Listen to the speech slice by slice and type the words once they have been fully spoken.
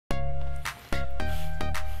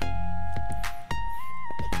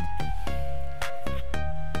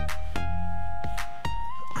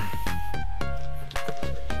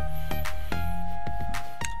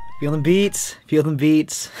Feel them beats. Feel them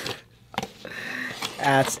beats.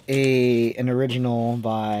 That's an original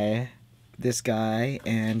by this guy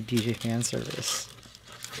and DJ Fan Service.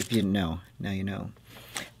 If you didn't know, now you know.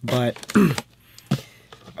 But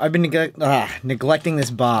I've been neglecting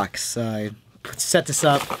this box. I set this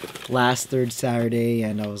up last third Saturday,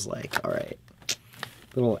 and I was like, all right,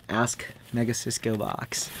 little Ask Megasisqo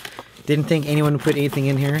box. Didn't think anyone would put anything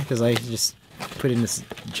in here because I just put in this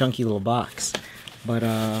junky little box. But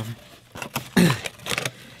I'm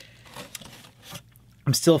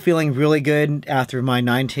still feeling really good after my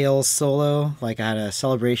Ninetales solo. Like, I had a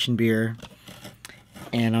celebration beer,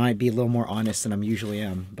 and I might be a little more honest than I usually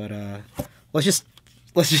am. But let's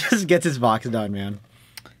just get this box done, man.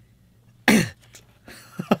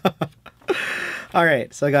 All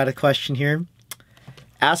right, so I got a question here.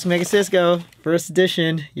 Ask Megasisqo, first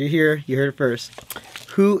edition. You're here. You heard it first.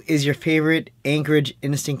 Who is your favorite Anchorage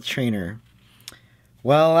Instinct trainer?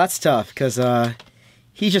 Well, that's tough because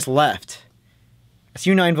he just left. It's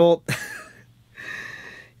you, 9-volt.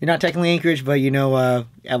 You're not technically Anchorage, but you know, a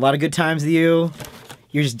lot of good times with you.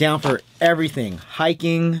 You're just down for everything.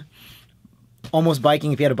 Hiking, almost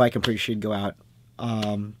biking. If you had a bike, I'm pretty sure you'd go out.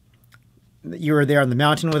 You were there on the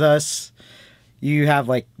mountain with us. You have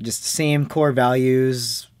like just the same core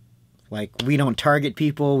values. Like, we don't target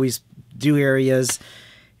people. We just do areas.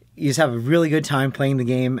 You just have a really good time playing the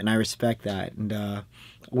game, and I respect that. And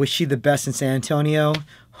wish you the best in San Antonio.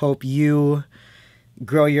 Hope you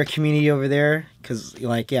grow your community over there, because,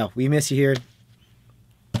 like, yeah, we miss you here.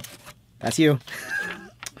 That's you. All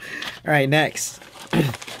right, next.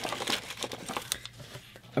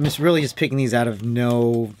 I'm just really just picking these out of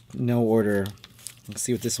no order. Let's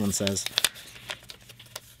see what this one says.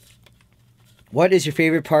 What is your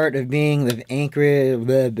favorite part of being the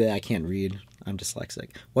Anchorage? I can't read. I'm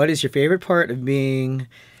dyslexic. What is your favorite part of being?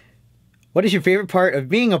 What is your favorite part of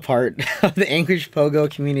being a part of the Anchorage Pogo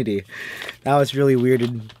community? That was really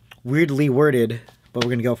weirdly worded, but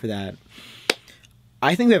we're gonna go for that.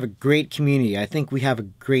 I think we have a great community. I think we have a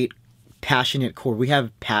great passionate core. We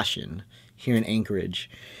have passion here in Anchorage.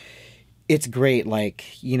 It's great.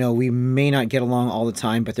 Like, you know, we may not get along all the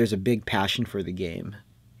time, but there's a big passion for the game.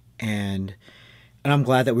 And I'm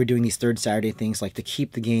glad that we're doing these third Saturday things, like to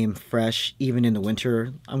keep the game fresh, even in the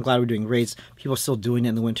winter. I'm glad we're doing raids. People are still doing it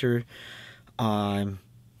in the winter. You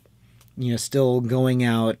know, still going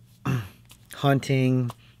out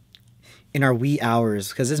hunting in our wee hours,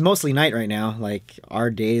 because it's mostly night right now. Like,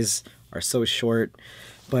 our days are so short.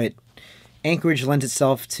 But Anchorage lends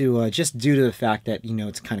itself to, just due to the fact that, you know,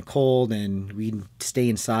 it's kind of cold and we stay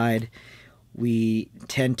inside, we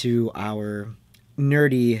tend to our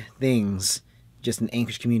nerdy things just in the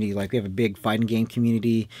Anchorage community. Like, we have a big fighting game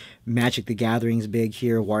community. Magic the Gathering's big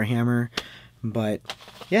here, Warhammer. But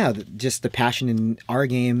yeah, just the passion in our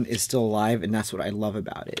game is still alive, and that's what I love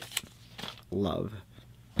about it. Love.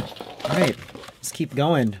 All right, let's keep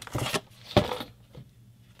going.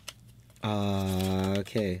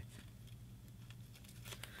 Okay.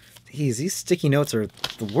 These sticky notes are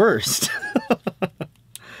the worst.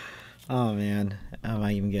 Oh man, am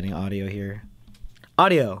I even getting audio here?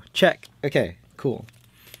 Audio, check. Okay, cool.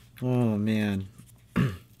 Oh man.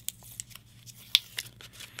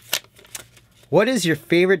 What is your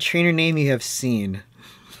favorite trainer name you have seen?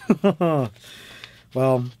 Well,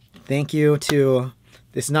 thank you to,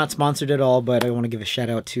 this is not sponsored at all, but I want to give a shout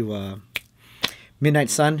out to Midnight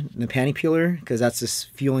Sun and the Panty Peeler, because that's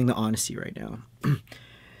just fueling the honesty right now.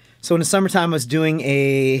 So in the summertime, I was doing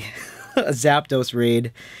a Zapdos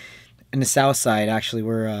raid in the south side. Actually,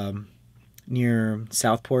 we're near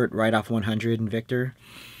Southport, right off 100 in Victor.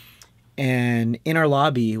 And in our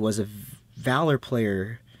lobby was a Valor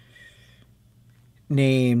player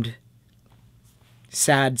named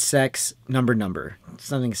Sad Sex number.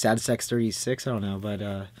 Something Sad Sex 36, I don't know.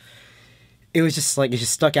 But it was just like, it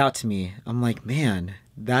just stuck out to me. I'm like, man,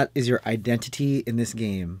 that is your identity in this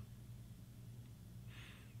game.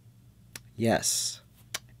 Yes.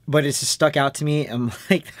 But it's just stuck out to me. I'm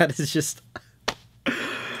like, that is just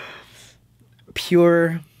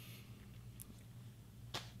pure.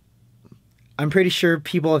 I'm pretty sure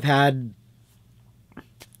people have had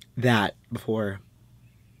that before.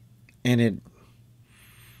 And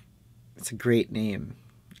it's a great name.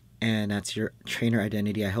 And that's your trainer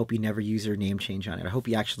identity. I hope you never use your name change on it. I hope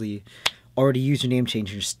you actually already used your name change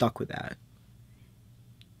and you're stuck with that.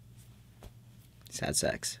 Sad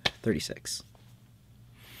Sex 36.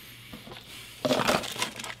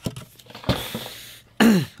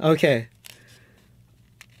 Okay.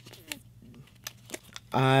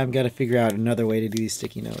 I've got to figure out another way to do these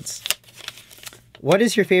sticky notes. What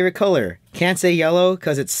is your favorite color? Can't say yellow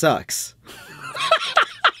because it sucks.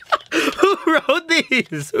 Who wrote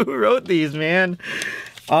these? Who wrote these, man?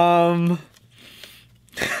 My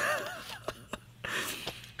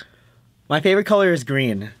favorite color is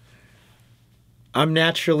green. I'm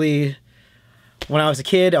naturally, when I was a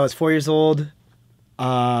kid, I was 4 years old.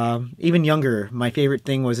 Even younger, my favorite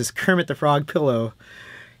thing was this Kermit the Frog pillow.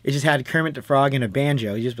 It just had Kermit the Frog and a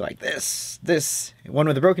banjo. You just be like, this, one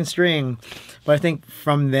with a broken string. But I think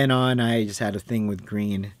from then on, I just had a thing with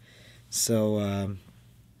green. So,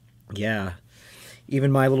 yeah.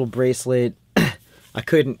 Even my little bracelet, I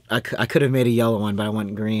could have made a yellow one, but I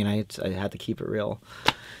went green. I had to keep it real.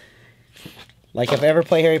 Like, if I ever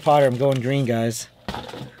play Harry Potter, I'm going green, guys.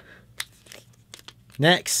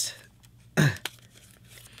 Next.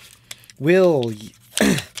 Will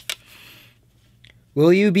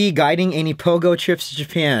you be guiding any pogo trips to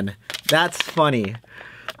Japan? That's funny.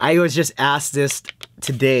 I was just asked this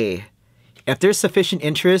today. If there's sufficient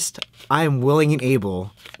interest, I am willing and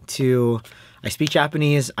able to... I speak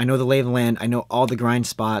Japanese, I know the lay of the land, I know all the grind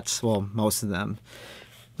spots, well, most of them.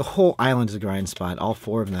 The whole island is a grind spot, all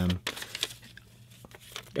 4 of them.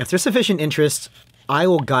 If there's sufficient interest, I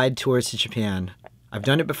will guide tours to Japan. I've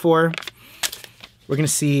done it before. We're going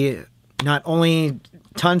to see not only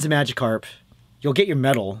tons of Magikarp, you'll get your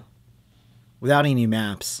medal without any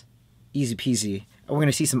maps. Easy peasy. And we're going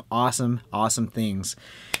to see some awesome, awesome things.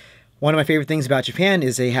 One of my favorite things about Japan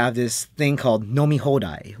is they have this thing called Nomi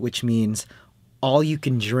Hodai, which means all you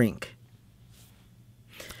can drink.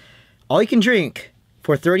 All you can drink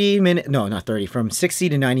for 30 minutes, no, not 30, from 60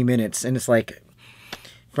 to 90 minutes. And it's like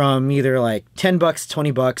from either like 10 bucks, 20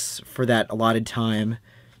 bucks for that allotted time.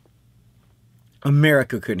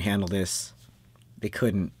 America couldn't handle this. They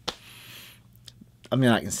couldn't. I mean,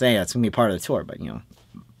 I can say that's going to be part of the tour, but, you know,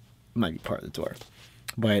 it might be part of the tour.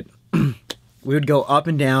 But we would go up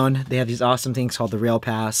and down. They have these awesome things called the Rail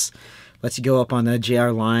Pass. Lets you go up on the JR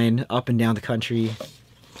line, up and down the country.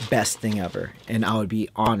 Best thing ever. And I would be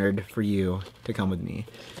honored for you to come with me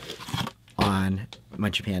on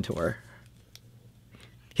my Japan tour.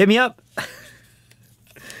 Hit me up.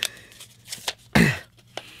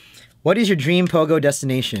 What is your dream pogo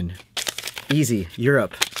destination? Easy,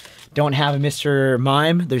 Europe. Don't have a Mr.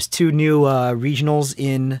 Mime. There's 2 new regionals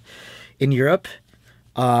in Europe.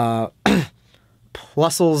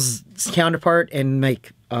 Plusle's counterpart and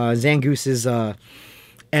like Zangoose's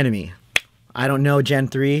enemy. I don't know Gen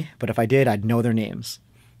 3, but if I did, I'd know their names.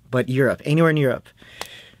 But Europe, anywhere in Europe.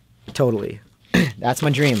 Totally. That's my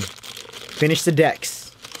dream. Finish the decks.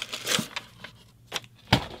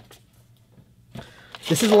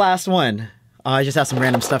 This is the last one. I just have some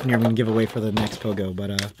random stuff in here I'm going to give away for the next pogo,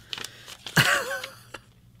 but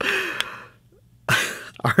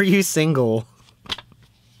are you single?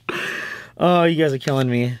 Oh, you guys are killing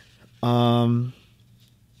me.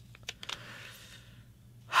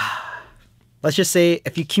 Let's just say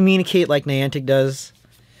if you communicate like Niantic does,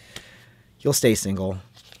 you'll stay single.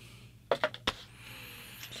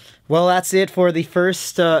 Well, that's it for the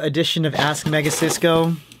first edition of Ask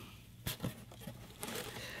Megasisqo.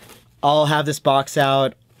 I'll have this box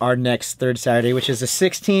out our next 3rd Saturday, which is the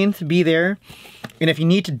 16th. Be there. And if you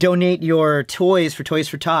need to donate your toys for Toys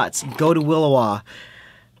for Tots, go to Willowa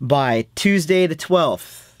by Tuesday the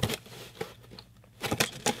 12th.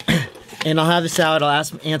 And I'll have this out. I'll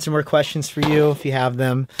answer more questions for you if you have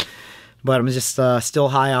them. But I'm just still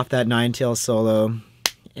high off that Ninetales solo.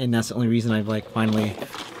 And that's the only reason I've like finally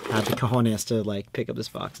had the cojones to like pick up this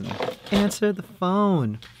box and answer the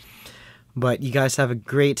phone. But you guys have a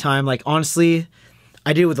great time. Like, honestly,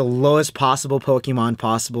 I did it with the lowest possible Pokemon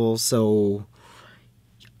possible, so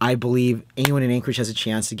I believe anyone in Anchorage has a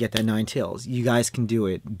chance to get that Ninetales. You guys can do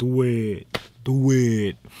it. Do it. Do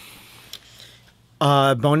it.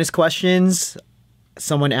 Bonus questions.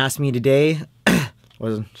 Someone asked me today.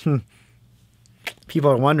 People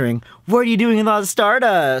are wondering, what are you doing with all the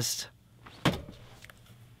Stardust?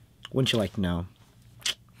 Wouldn't you like to know?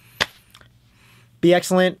 Be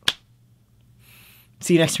excellent.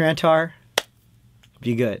 See you next Rantar.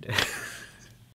 Be good.